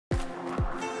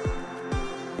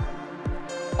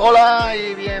Hola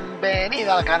y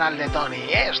bienvenido al canal de Tony.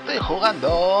 Estoy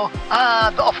jugando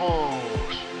a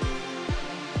Dofus.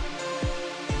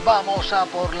 Vamos a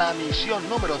por la misión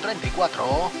número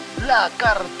 34, la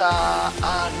carta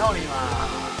anónima.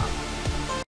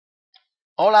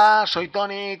 Hola, soy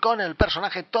Tony con el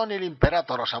personaje Tony el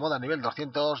Imperator, a moda nivel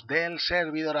 200 del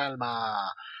servidor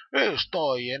Alma.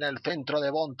 Estoy en el centro de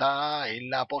Bonta, en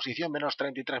la posición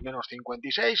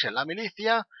 -33-56 en la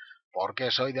milicia,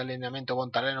 porque soy de alineamiento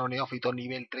bontareno neófito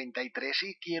nivel 33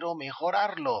 y quiero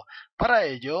mejorarlo. Para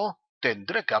ello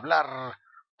tendré que hablar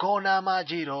con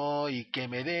Amayiro y que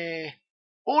me dé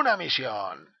una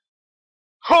misión.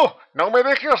 ¡Oh! No me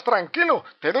dejes tranquilo.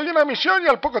 Te doy una misión y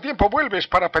al poco tiempo vuelves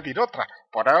para pedir otra.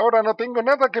 Por ahora no tengo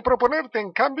nada que proponerte,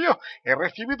 en cambio, he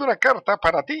recibido una carta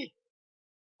para ti.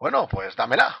 Bueno, pues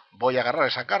dámela. Voy a agarrar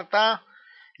esa carta.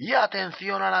 Y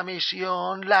atención a la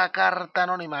misión, la carta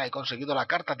anónima. He conseguido la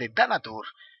carta de Danathor.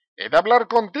 He de hablar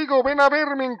contigo, ven a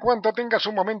verme en cuanto tengas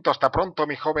un momento. Hasta pronto,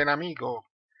 mi joven amigo.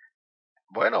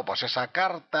 Bueno, pues esa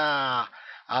carta,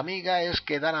 amiga, es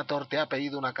que Danathor te ha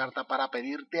pedido una carta para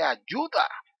pedirte ayuda.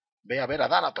 Ve a ver a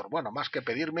Danathor. Bueno, más que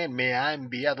pedirme, me ha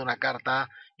enviado una carta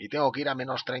y tengo que ir a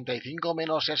 -35,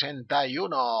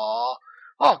 -61.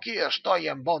 Aquí estoy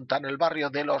en Bonta, en el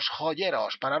barrio de los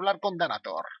joyeros, para hablar con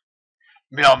Danathor.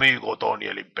 Mi amigo Tony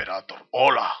el Imperator.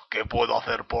 Hola, ¿qué puedo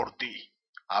hacer por ti?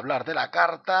 Hablar de la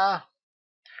carta.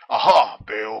 Ajá,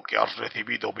 veo que has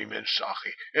recibido mi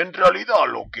mensaje. En realidad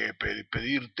lo que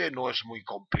pedirte no es muy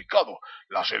complicado.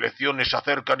 Las elecciones se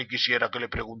acercan y quisiera que le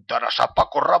preguntaras a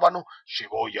Paco Rábano si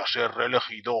voy a ser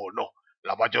reelegido o no.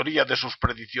 La mayoría de sus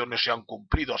predicciones se han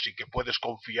cumplido, así que puedes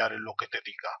confiar en lo que te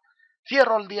diga.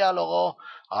 Cierro el diálogo.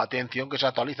 Atención que se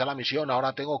actualiza la misión.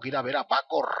 Ahora tengo que ir a ver a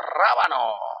Paco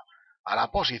Rábano. A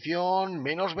la posición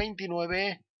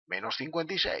 -29,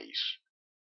 -56.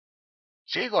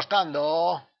 Sigo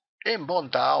estando en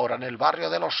Bonta, ahora en el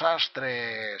barrio de los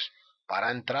sastres,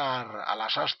 para entrar a la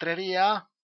sastrería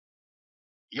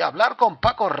y hablar con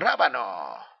Paco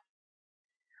Rábano.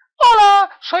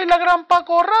 Hola, soy la gran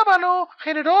Paco Rábano,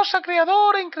 generosa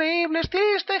creadora, increíble,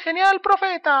 estilista y genial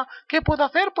profeta. ¿Qué puedo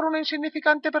hacer por una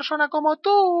insignificante persona como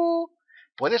tú?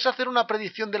 ¿Puedes hacer una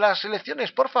predicción de las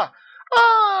elecciones, porfa?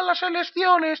 ¡Ah, las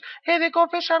elecciones! He de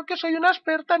confesar que soy una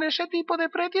experta en ese tipo de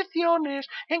predicciones.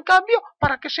 En cambio,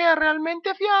 para que sea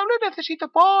realmente fiable, necesito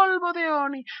polvo de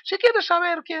Oni. Si quieres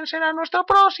saber quién será nuestro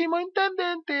próximo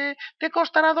intendente, te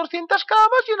costará 200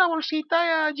 camas y una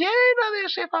bolsita llena de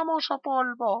ese famoso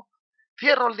polvo.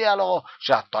 Cierro el diálogo.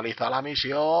 Se actualiza la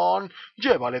misión.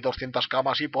 Llévale 200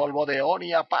 camas y polvo de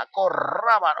Oni a Paco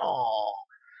Rábano.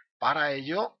 Para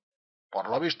ello, por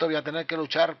lo visto, voy a tener que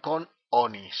luchar con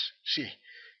Onis. Sí,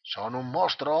 son un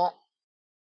monstruo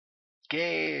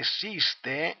que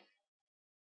existe.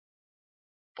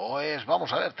 Pues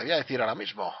vamos a ver, te voy a decir ahora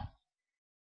mismo.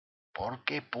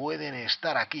 Porque pueden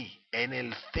estar aquí, en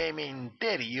el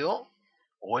cementerio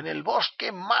o en el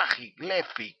bosque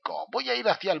maléfico. Voy a ir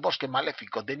hacia el bosque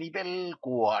maléfico de nivel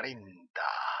 40.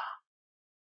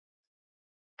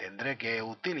 Tendré que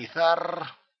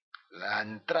utilizar la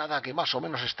entrada que más o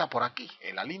menos está por aquí,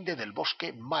 en la linde del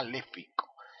bosque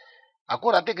maléfico.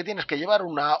 Acuérdate que tienes que llevar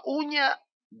una uña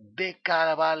de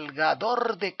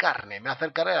cabalgador de carne. Me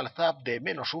acercaré al zap de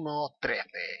 -1-13.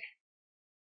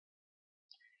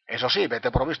 Eso sí, vete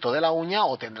provisto de la uña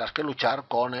o tendrás que luchar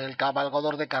con el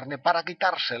cabalgador de carne para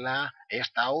quitársela.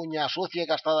 Esta uña sucia y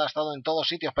gastada ha estado en todos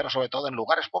sitios, pero sobre todo en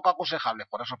lugares poco aconsejables.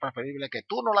 Por eso es preferible que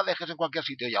tú no la dejes en cualquier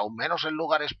sitio y aún menos en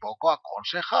lugares poco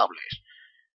aconsejables.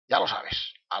 Ya lo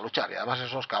sabes, a luchar. Y además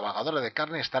esos cabalgadores de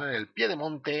carne están en el pie de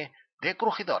monte de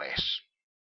crujidores.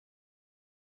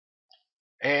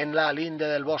 En la linde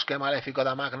del bosque maléfico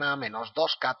de Magna,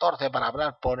 -2-14 para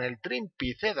hablar por el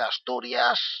Trímpice de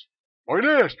Asturias.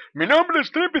 Buenas, mi nombre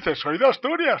es Trímpice, soy de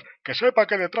Asturias. Que sepa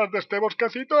que detrás de este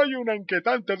bosquecito hay una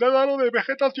inquietante dédalo de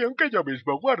vegetación que yo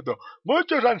mismo guardo.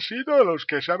 Muchos han sido los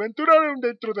que se aventuraron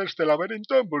dentro de este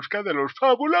laberinto en busca de los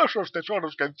fabulosos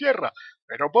tesoros que encierra,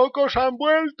 pero pocos han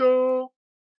vuelto.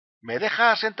 ¿Me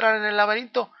dejas entrar en el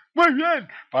laberinto? Muy bien,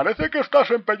 parece que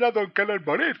estás empeñado en querer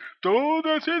morir. Tú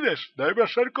decides,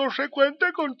 debes ser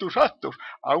consecuente con tus actos,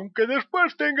 aunque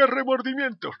después tengas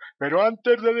remordimientos. Pero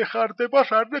antes de dejarte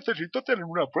pasar necesito tener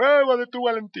una prueba de tu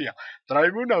valentía.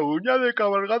 Tráeme una uña de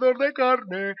cabalgador de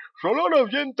carne. Solo lo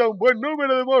ahuyenta un buen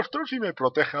número de monstruos y me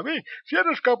protege a mí. Si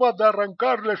eres capaz de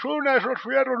arrancarles una a esos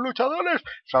fieros luchadores,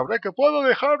 sabré que puedo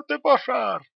dejarte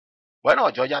pasar. Bueno,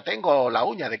 yo ya tengo la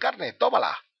uña de carne,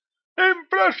 tómala.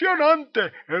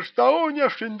 ¡Impresionante! Esta uña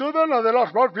es sin duda una de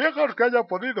las más viejas que haya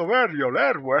podido ver y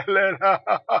oler. Huele.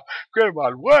 ¡Qué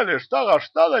mal huele! Está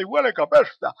gastada y huele que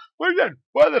apesta. Muy bien,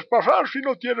 puedes pasar si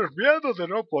no tienes miedo de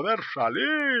no poder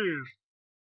salir.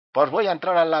 Pues voy a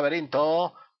entrar al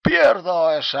laberinto,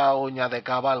 pierdo esa uña de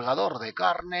cabalgador de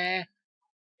carne,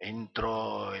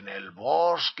 entro en el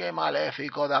bosque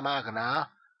maléfico de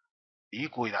Amagna y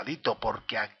cuidadito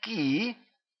porque aquí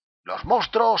los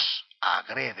monstruos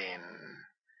agreden.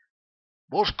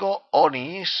 Busco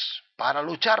Onis para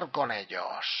luchar con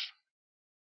ellos.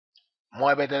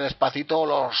 Muévete despacito,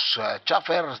 los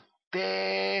chafers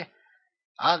te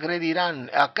agredirán.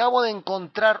 Acabo de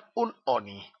encontrar un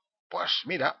Oni. Pues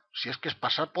mira, si es que es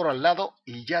pasar por al lado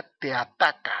y ya te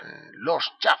atacan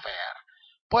los chafers.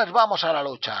 Pues vamos a la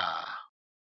lucha.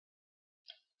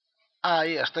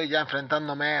 Ahí estoy ya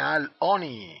enfrentándome al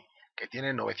Oni, que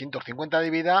tiene 950 de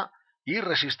vida y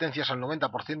resistencias al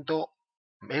 90%,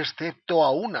 excepto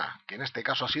a una, que en este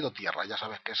caso ha sido tierra. Ya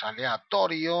sabes que es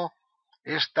aleatorio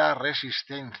esta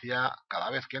resistencia. Cada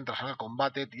vez que entras en el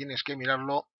combate tienes que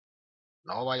mirarlo.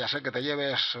 No vaya a ser que te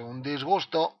lleves un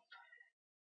disgusto.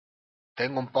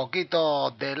 Tengo un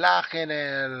poquito de lag en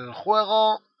el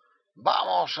juego.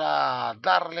 Vamos a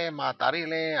darle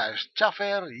matarile a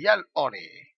Schaffer y al Oni.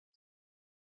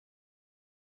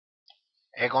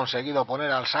 He conseguido poner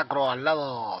al sacro al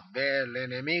lado del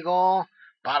enemigo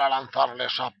para lanzarle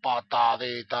esa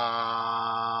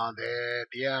patadita de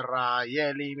tierra y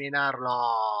eliminarlo.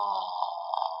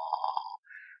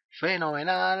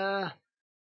 Fenomenal.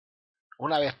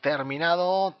 Una vez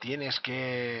terminado,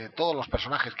 todos los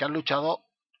personajes que han luchado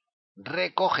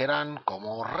recogerán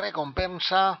como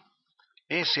recompensa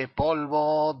ese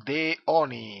polvo de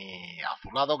Oni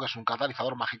azulado, que es un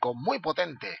catalizador mágico muy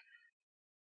potente.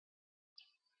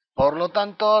 Por lo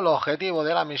tanto, el objetivo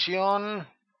de la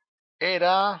misión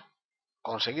era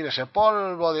conseguir ese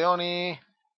polvo de Oni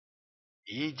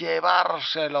y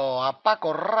llevárselo a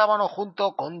Paco Rábano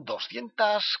junto con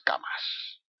 200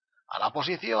 camas. A la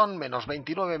posición menos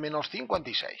 29, menos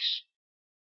 56.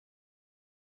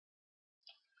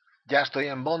 Ya estoy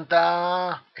en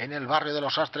Bonta, en el barrio de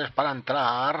los sastres, para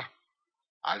entrar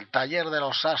al taller de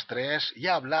los sastres y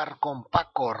hablar con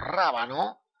Paco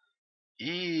Rábano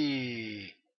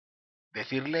y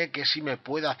decirle que si me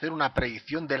puede hacer una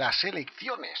predicción de las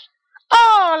elecciones.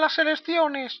 ¡Ah, las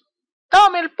elecciones!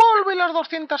 ¡Dame el polvo y las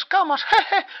 200 camas!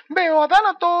 ¡Jeje! Veo a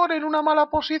Danathor en una mala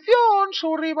posición.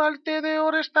 Su rival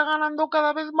Tedeor está ganando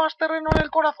cada vez más terreno en el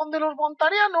corazón de los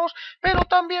bontarianos. Pero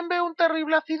también veo un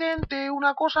terrible accidente,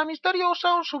 una cosa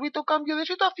misteriosa, un súbito cambio de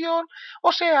situación.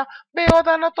 O sea, veo a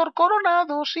Danathor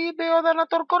coronado, sí, veo a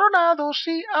Danathor coronado,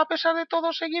 sí. A pesar de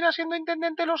todo, seguirá siendo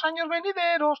intendente los años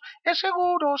venideros. Es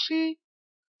seguro, sí.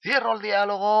 Cierro el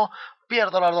diálogo,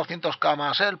 pierdo las 200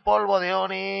 camas, el polvo de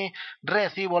Oni,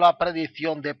 recibo la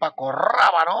predicción de Paco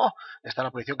Rábano. Esta es la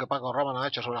predicción que Paco Rábano ha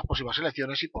hecho sobre las próximas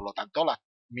elecciones y por lo tanto la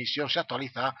misión se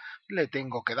actualiza. Le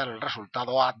tengo que dar el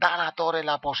resultado a Danathor en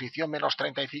la posición menos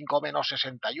 35, menos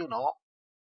 61.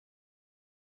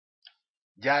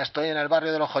 Ya estoy en el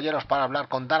barrio de los joyeros para hablar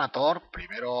con Danathor.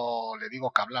 Primero le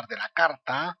digo que hablar de la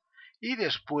carta y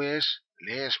después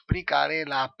le explicaré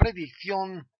la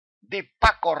predicción de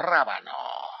Paco Rábano.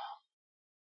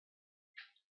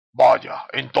 Vaya,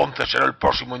 entonces será el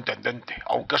próximo intendente,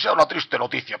 aunque sea una triste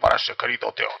noticia para ese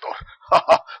querido Teodor.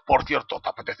 Por cierto, ¿te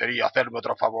apetecería hacerme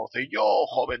otro favorcillo,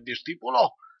 joven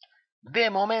discípulo? De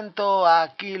momento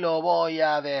aquí lo voy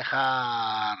a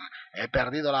dejar. He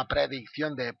perdido la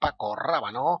predicción de Paco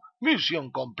Rábano.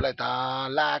 Misión completa,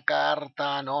 la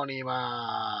carta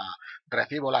anónima.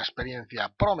 Recibo la experiencia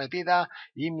prometida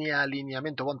y mi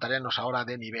alineamiento bontariano es ahora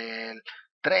de nivel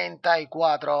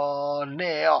 34.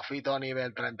 Neófito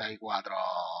nivel 34.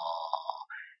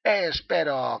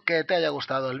 Espero que te haya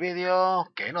gustado el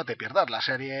vídeo, que no te pierdas la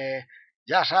serie.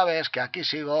 Ya sabes que aquí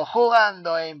sigo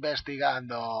jugando e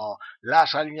investigando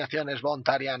las alineaciones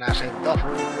bontarianas en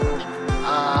Dofus.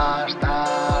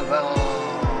 Hasta luego.